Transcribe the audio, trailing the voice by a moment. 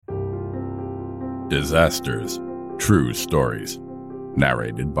Disasters, True Stories.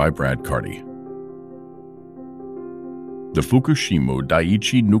 Narrated by Brad Carty. The Fukushima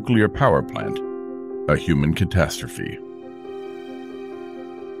Daiichi nuclear power plant, a human catastrophe.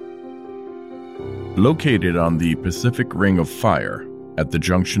 Located on the Pacific Ring of Fire, at the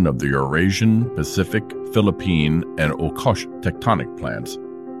junction of the Eurasian, Pacific, Philippine, and Okhotsk tectonic plates,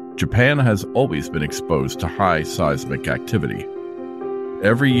 Japan has always been exposed to high seismic activity.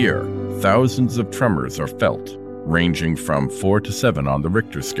 Every year, thousands of tremors are felt, ranging from 4 to 7 on the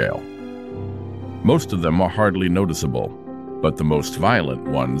Richter scale. Most of them are hardly noticeable, but the most violent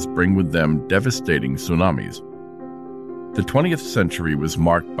ones bring with them devastating tsunamis. The 20th century was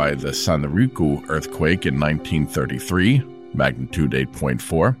marked by the Sanriku earthquake in 1933, magnitude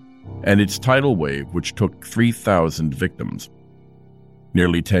 8.4, and its tidal wave which took 3,000 victims.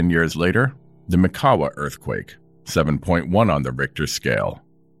 Nearly 10 years later, the Mikawa earthquake, 7.1 on the Richter scale,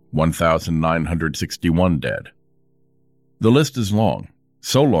 1,961 dead. The list is long,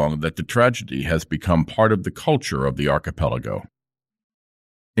 so long that the tragedy has become part of the culture of the archipelago.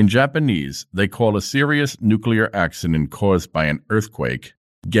 In Japanese, they call a serious nuclear accident caused by an earthquake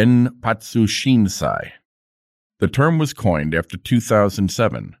Genpatsu Shinsai. The term was coined after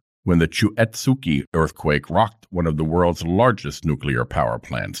 2007, when the Chuetsuki earthquake rocked one of the world's largest nuclear power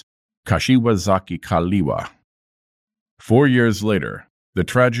plants, Kashiwazaki-Kariwa. 4 years later, the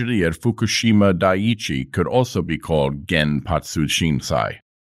tragedy at Fukushima Daiichi could also be called Genpatsu Shinsai.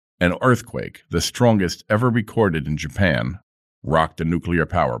 An earthquake, the strongest ever recorded in Japan, rocked a nuclear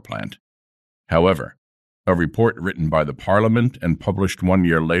power plant. However, a report written by the parliament and published 1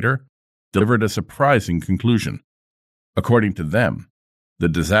 year later delivered a surprising conclusion. According to them, the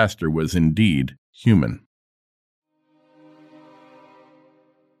disaster was indeed human.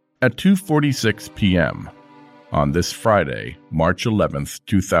 At 2:46 p.m., on this Friday, March 11,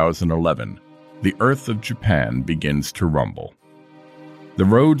 2011, the earth of Japan begins to rumble. The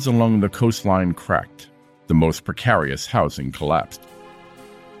roads along the coastline cracked. The most precarious housing collapsed.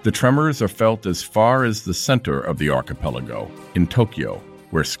 The tremors are felt as far as the center of the archipelago, in Tokyo,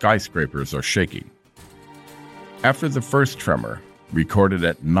 where skyscrapers are shaking. After the first tremor, recorded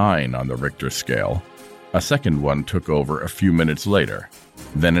at 9 on the Richter scale, a second one took over a few minutes later,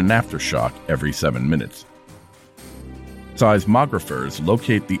 then an aftershock every 7 minutes. Seismographers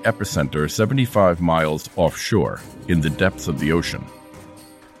locate the epicenter 75 miles offshore, in the depths of the ocean.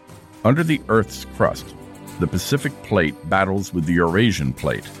 Under the Earth's crust, the Pacific plate battles with the Eurasian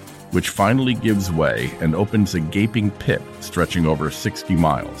plate, which finally gives way and opens a gaping pit stretching over 60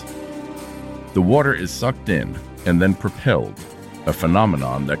 miles. The water is sucked in and then propelled, a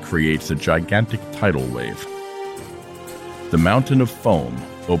phenomenon that creates a gigantic tidal wave. The mountain of foam,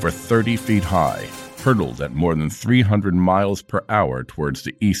 over 30 feet high, hurtled at more than 300 miles per hour towards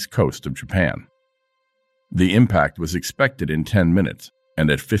the east coast of Japan. The impact was expected in 10 minutes, and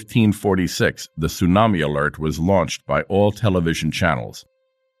at 15:46, the tsunami alert was launched by all television channels.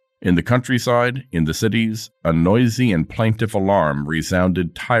 In the countryside, in the cities, a noisy and plaintive alarm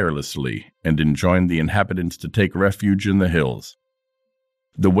resounded tirelessly and enjoined the inhabitants to take refuge in the hills.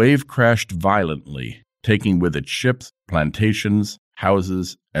 The wave crashed violently, taking with it ships, plantations,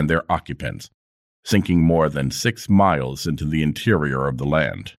 houses, and their occupants, sinking more than 6 miles into the interior of the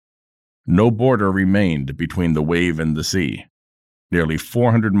land. No border remained between the wave and the sea. Nearly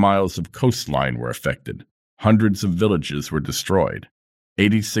 400 miles of coastline were affected. Hundreds of villages were destroyed.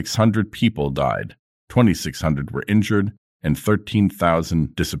 8,600 people died, 2,600 were injured, and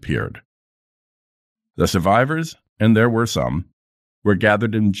 13,000 disappeared. The survivors, and there were some, were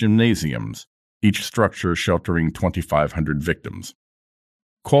gathered in gymnasiums, each structure sheltering 2,500 victims.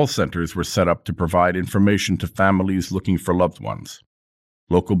 Call centers were set up to provide information to families looking for loved ones.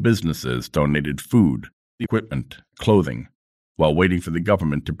 Local businesses donated food, equipment, clothing, while waiting for the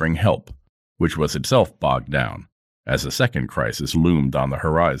government to bring help, which was itself bogged down, as a second crisis loomed on the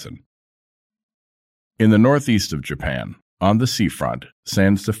horizon. In the northeast of Japan, on the seafront,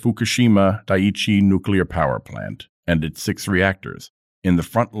 stands the Fukushima Daiichi nuclear power plant and its 6 reactors, in the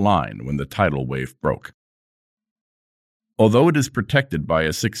front line when the tidal wave broke. Although it is protected by a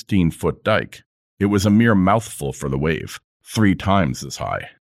 16-foot dike, it was a mere mouthful for the wave, 3 times as high.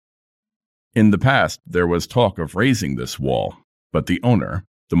 In the past, there was talk of raising this wall, but the owner,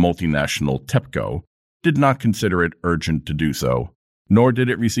 the multinational TEPCO, did not consider it urgent to do so, nor did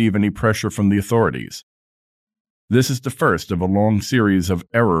it receive any pressure from the authorities. This is the first of a long series of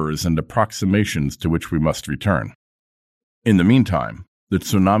errors and approximations to which we must return. In the meantime, the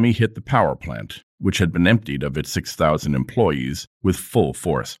tsunami hit the power plant, which had been emptied of its 6,000 employees, with full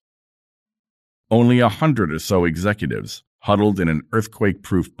force. Only 100 or so executives, huddled in an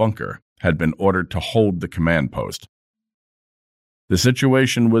earthquake-proof bunker, had been ordered to hold the command post. The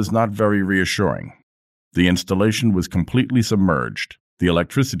situation was not very reassuring. The installation was completely submerged. The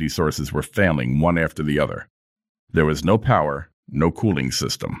electricity sources were failing one after the other. There was no power, no cooling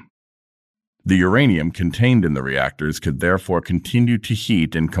system. The uranium contained in the reactors could therefore continue to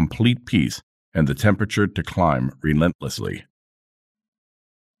heat in complete peace and the temperature to climb relentlessly.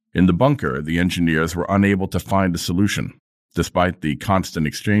 In the bunker, the engineers were unable to find a solution, despite the constant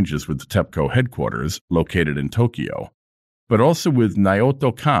exchanges with the TEPCO headquarters located in Tokyo, but also with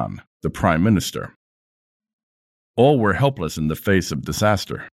Naoto Kan, the prime minister. All were helpless in the face of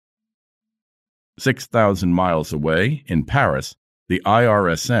disaster. 6,000 miles away, in Paris, the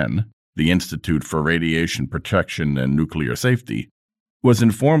IRSN, the Institute for Radiation Protection and Nuclear Safety, was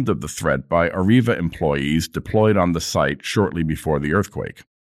informed of the threat by Areva employees deployed on the site shortly before the earthquake.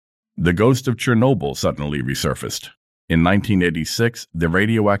 The ghost of Chernobyl suddenly resurfaced. In 1986, the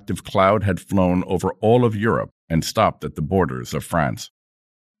radioactive cloud had flown over all of Europe and stopped at the borders of France.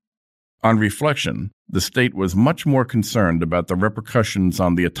 On reflection, the state was much more concerned about the repercussions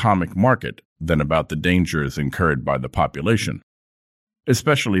on the atomic market than about the dangers incurred by the population,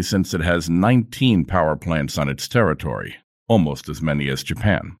 especially since it has 19 power plants on its territory, almost as many as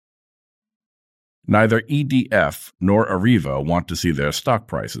Japan. Neither EDF nor Areva want to see their stock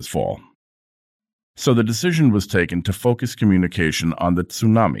prices fall. So the decision was taken to focus communication on the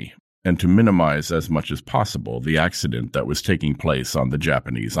tsunami and to minimize as much as possible the accident that was taking place on the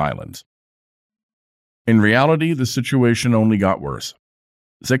Japanese islands. In reality, the situation only got worse.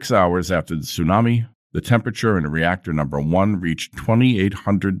 6 hours after the tsunami, the temperature in reactor number 1 reached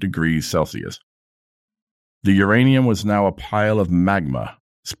 2,800 degrees Celsius. The uranium was now a pile of magma,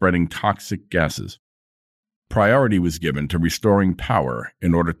 spreading toxic gases. Priority was given to restoring power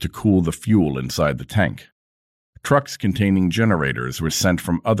in order to cool the fuel inside the tank. Trucks containing generators were sent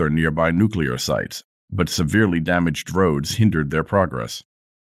from other nearby nuclear sites, but severely damaged roads hindered their progress.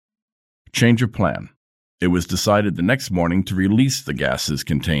 Change of plan. It was decided the next morning to release the gases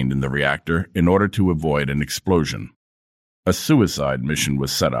contained in the reactor in order to avoid an explosion. A suicide mission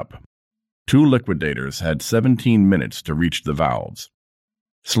was set up. 2 liquidators had 17 minutes to reach the valves.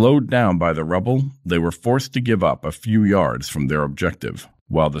 Slowed down by the rubble, they were forced to give up a few yards from their objective,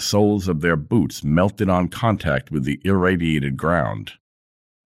 while the soles of their boots melted on contact with the irradiated ground.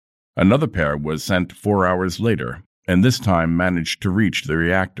 Another pair was sent 4 hours later, and this time managed to reach the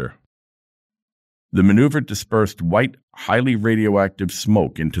reactor. The maneuver dispersed white, highly radioactive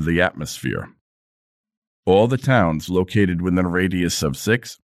smoke into the atmosphere. All the towns located within a radius of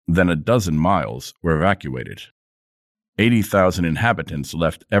 6, then a dozen miles, were evacuated. 80,000 inhabitants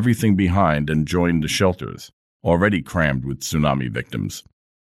left everything behind and joined the shelters, already crammed with tsunami victims.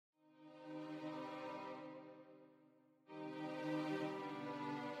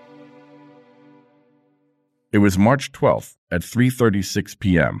 It was March 12th at 3:36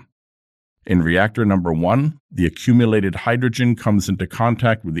 p.m. In reactor number 1, the accumulated hydrogen comes into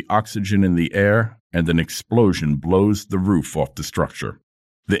contact with the oxygen in the air, and an explosion blows the roof off the structure.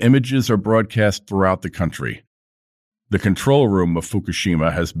 The images are broadcast throughout the country. The control room of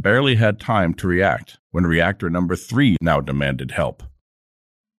Fukushima has barely had time to react when reactor number 3 now demanded help.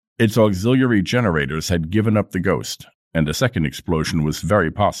 Its auxiliary generators had given up the ghost, and a second explosion was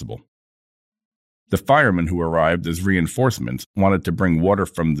very possible. The firemen who arrived as reinforcements wanted to bring water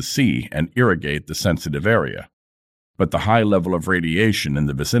from the sea and irrigate the sensitive area, but the high level of radiation in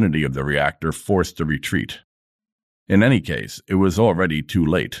the vicinity of the reactor forced a retreat. In any case, it was already too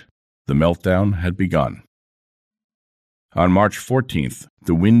late. The meltdown had begun. On March 14th,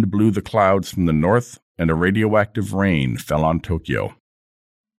 the wind blew the clouds from the north and a radioactive rain fell on Tokyo.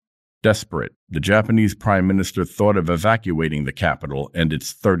 Desperate, the Japanese prime minister thought of evacuating the capital and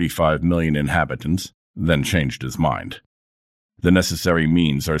its 35 million inhabitants, then changed his mind. The necessary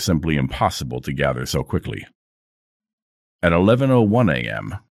means are simply impossible to gather so quickly. At 11:01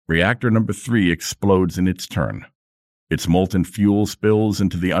 a.m., reactor number 3 explodes in its turn. Its molten fuel spills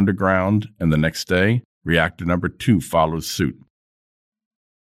into the underground, and the next day, reactor number 2 follows suit.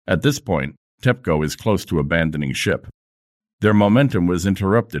 At this point, TEPCO is close to abandoning ship. Their momentum was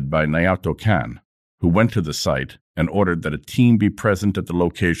interrupted by Naoto Kan, who went to the site and ordered that a team be present at the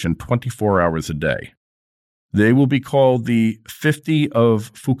location 24 hours a day. They will be called the 50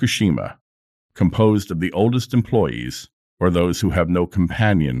 of Fukushima, composed of the oldest employees or those who have no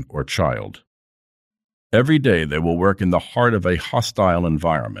companion or child. Every day they will work in the heart of a hostile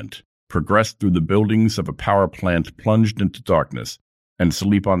environment, progress through the buildings of a power plant plunged into darkness, and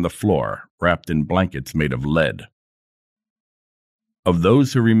sleep on the floor, wrapped in blankets made of lead. Of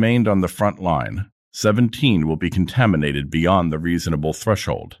those who remained on the front line, 17 will be contaminated beyond the reasonable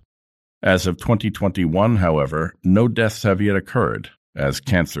threshold. As of 2021, however, no deaths have yet occurred, as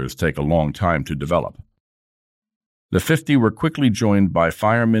cancers take a long time to develop. The 50 were quickly joined by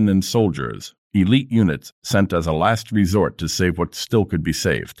firemen and soldiers, elite units sent as a last resort to save what still could be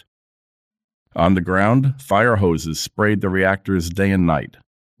saved. On the ground, fire hoses sprayed the reactors day and night,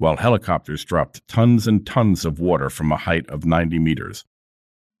 while helicopters dropped tons and tons of water from a height of 90 meters.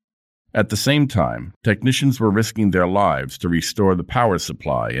 At the same time, technicians were risking their lives to restore the power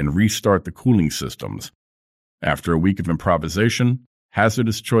supply and restart the cooling systems. After a week of improvisation,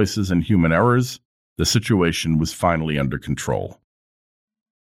 hazardous choices, and human errors, the situation was finally under control.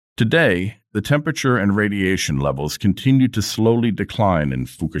 Today, the temperature and radiation levels continue to slowly decline in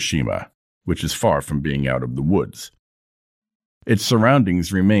Fukushima, which is far from being out of the woods. Its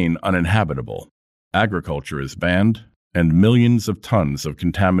surroundings remain uninhabitable. Agriculture is banned, and millions of tons of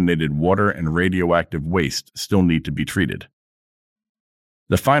contaminated water and radioactive waste still need to be treated.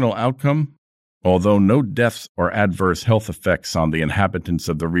 The final outcome? Although no deaths or adverse health effects on the inhabitants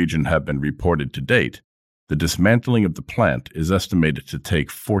of the region have been reported to date, the dismantling of the plant is estimated to take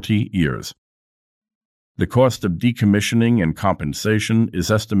 40 years. The cost of decommissioning and compensation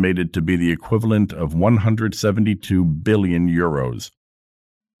is estimated to be the equivalent of 172 billion euros.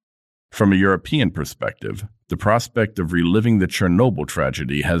 From a European perspective, the prospect of reliving the Chernobyl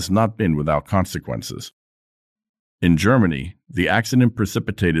tragedy has not been without consequences. In Germany, the accident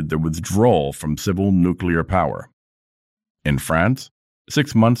precipitated the withdrawal from civil nuclear power. In France,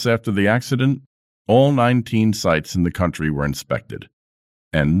 6 months after the accident, all 19 sites in the country were inspected.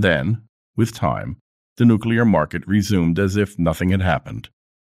 And then, with time, the nuclear market resumed as if nothing had happened.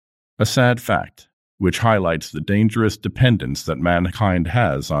 A sad fact, which highlights the dangerous dependence that mankind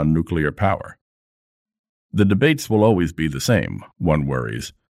has on nuclear power. The debates will always be the same, one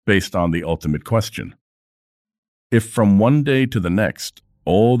worries, based on the ultimate question. If from one day to the next,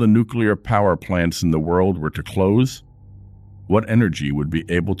 all the nuclear power plants in the world were to close, what energy would be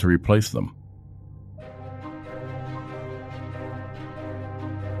able to replace them?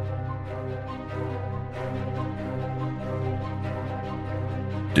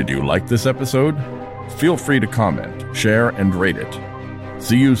 Did you like this episode? Feel free to comment, share, and rate it.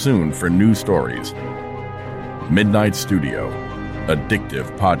 See you soon for new stories. Midnight Studio,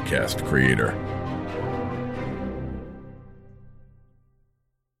 addictive podcast creator.